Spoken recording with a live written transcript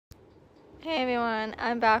Hey everyone,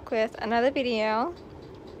 I'm back with another video.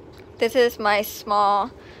 This is my small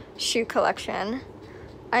shoe collection.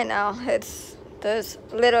 I know there's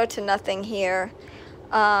little to nothing here,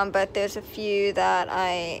 but there's a few that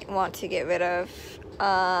I want to get rid of.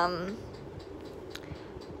 Yeah,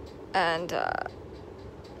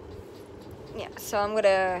 so I'm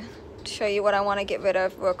gonna show you what I want to get rid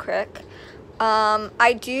of real quick.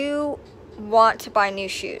 I do want to buy new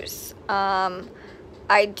shoes.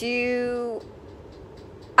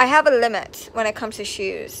 I have a limit when it comes to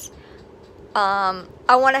shoes. I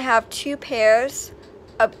want to have 2 pairs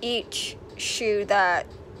of each shoe that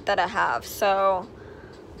I have. So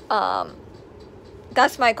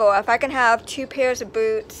that's my goal. If I can have 2 pairs of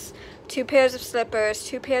boots, 2 pairs of slippers,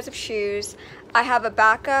 2 pairs of shoes, I have a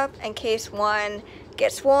backup in case one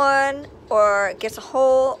gets worn or gets a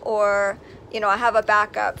hole, or I have a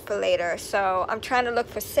backup for later. So I'm trying to look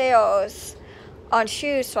for sales on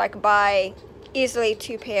shoes so I could buy easily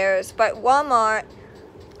 2 pairs. But Walmart,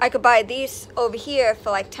 I could buy these over here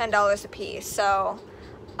for like $10 a piece. So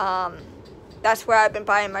that's where I've been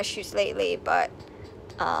buying my shoes lately. But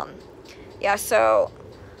yeah, so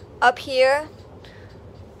up here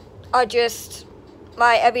are just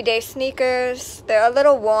my everyday sneakers. They're a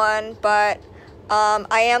little worn, but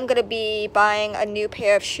I am gonna be buying a new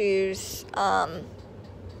pair of shoes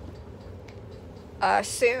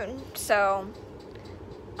soon. So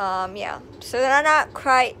yeah, so they're not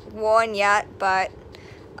quite worn yet, but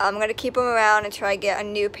I'm gonna keep them around and try to get a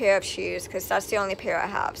new pair of shoes because that's the only pair I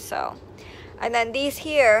have. So, and then these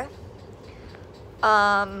here,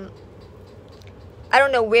 I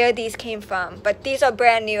don't know where these came from, but these are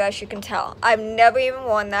brand new, as you can tell. I've never even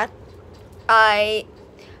worn that. I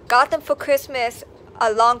got them for Christmas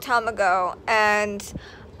a long time ago, and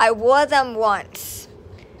I wore them once,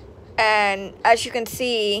 and as you can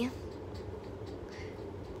see,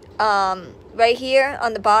 right here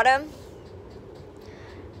on the bottom,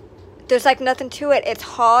 there's like nothing to it. It's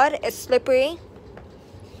hard, it's slippery.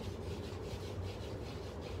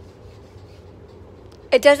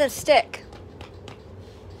 It doesn't stick.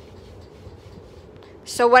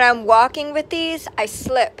 So when I'm walking with these, I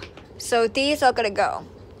slip. So these are gonna go.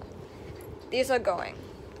 These are going.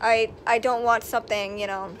 I don't want something,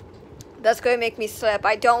 that's gonna make me slip.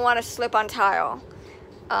 I don't want to slip on tile.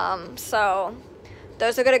 So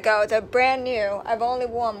those are gonna go. They're brand new. I've only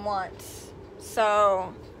worn them once.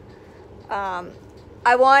 So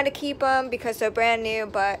I wanted to keep them because they're brand new,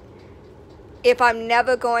 but if I'm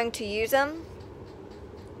never going to use them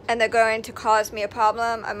and they're going to cause me a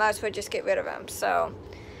problem, I might as well just get rid of them. So,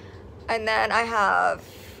 and then I have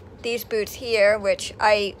these boots here, which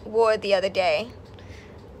I wore the other day.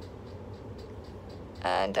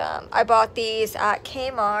 And I bought these at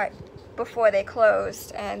Kmart before they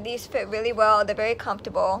closed, and these fit really well. They're very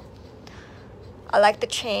comfortable. I like the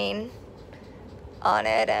chain on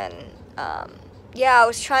it, and yeah, I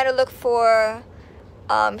was trying to look for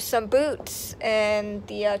some boots in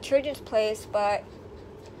the children's place, but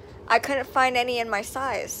I couldn't find any in my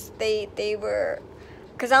size. They were,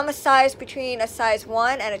 because I'm a size between a size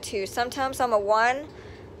 1 and a 2. Sometimes I'm a 1,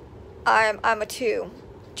 I'm a 2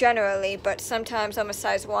 generally, but sometimes I'm a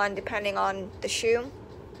size 1 depending on the shoe.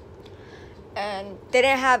 And they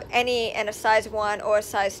didn't have any in a size 1 or a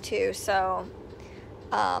size 2, so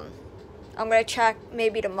I'm gonna check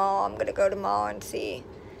maybe the mall. I'm gonna go to the mall and see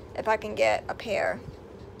if I can get a pair.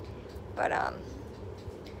 But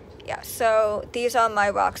yeah, so these are my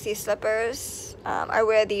Roxy slippers. I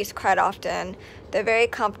wear these quite often. They're very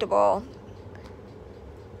comfortable.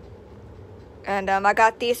 And I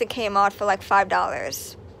got these at Kmart for like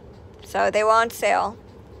 $5. So they were on sale.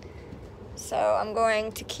 So I'm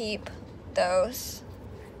going to keep those.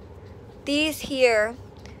 These here,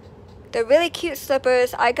 they're really cute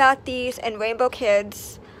slippers. I got these in Rainbow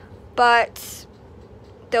Kids, but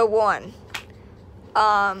they're worn.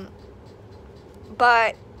 But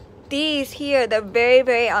these here, they're very,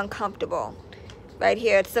 very uncomfortable. Right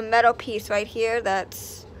here, it's the metal piece right here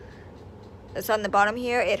that's on the bottom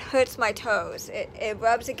here. It hurts my toes. It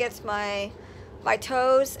rubs against my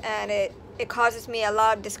toes, and it causes me a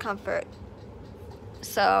lot of discomfort.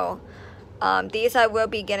 So these I will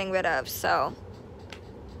be getting rid of. So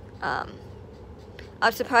I'm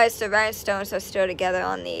surprised the rhinestones are still together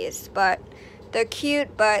on these, but they're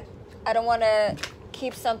cute, but I don't want to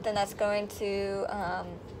keep something that's going to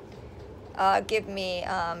give me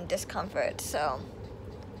discomfort. So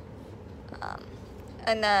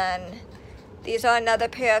and then these are another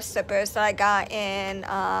pair of slippers that I got in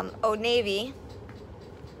Old Navy.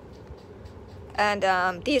 And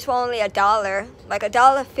these were only $1, like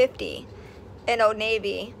 $1.50 in Old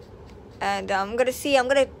Navy. And I'm gonna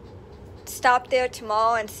stop there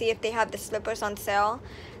tomorrow and see if they have the slippers on sale,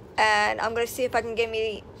 and I'm gonna see if I can get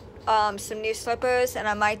me some new slippers, and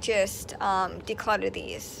I might just declutter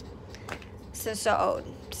these since they're old.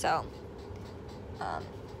 So I'm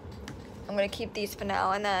gonna keep these for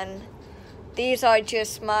now, and then these are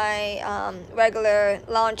just my regular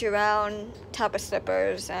lounge around type of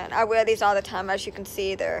slippers, and I wear these all the time. As you can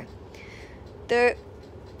see, they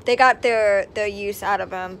got their use out of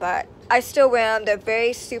them, but I still wear them. They're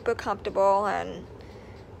very super comfortable, and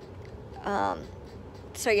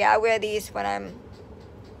so yeah, I wear these when I'm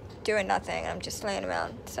doing nothing. I'm just laying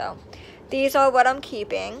around. So these are what I'm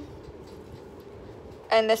keeping,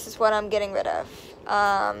 and this is what I'm getting rid of.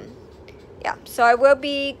 Yeah, so I will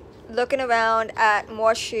be looking around at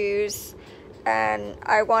more shoes, and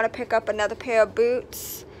I want to pick up another pair of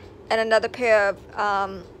boots and another pair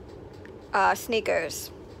of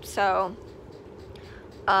sneakers. So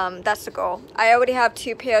that's the goal. I already have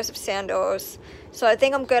 2 pairs of sandals, so I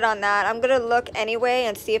think I'm good on that. I'm gonna look anyway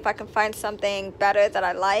and see if I can find something better that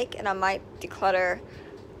I like, and I might declutter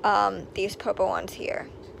these purple ones here.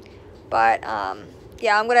 But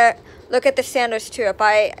yeah, I'm gonna look at the sandals too. If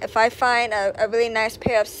I find a really nice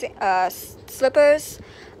pair of slippers,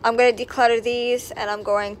 I'm gonna declutter these, and I'm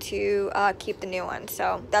going to keep the new ones.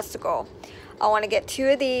 So that's the goal. I want to get 2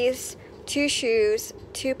 of these, 2 shoes,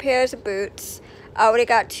 2 pairs of boots. I already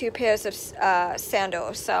got 2 pairs of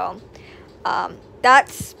sandals, so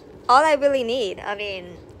that's all I really need. I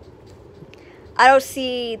mean, I don't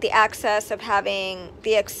see the excessiveness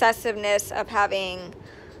of having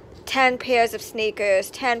 10 pairs of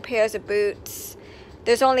sneakers, 10 pairs of boots.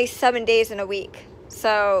 There's only 7 days in a week,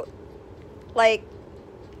 so like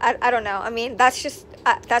I don't know. I mean, that's just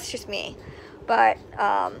me, but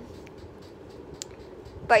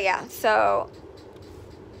yeah. So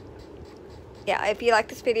yeah, if you like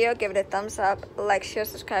this video, give it a thumbs up, like, share,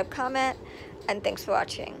 subscribe, comment, and thanks for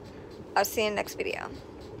watching. I'll see you in the next video.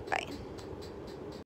 Bye.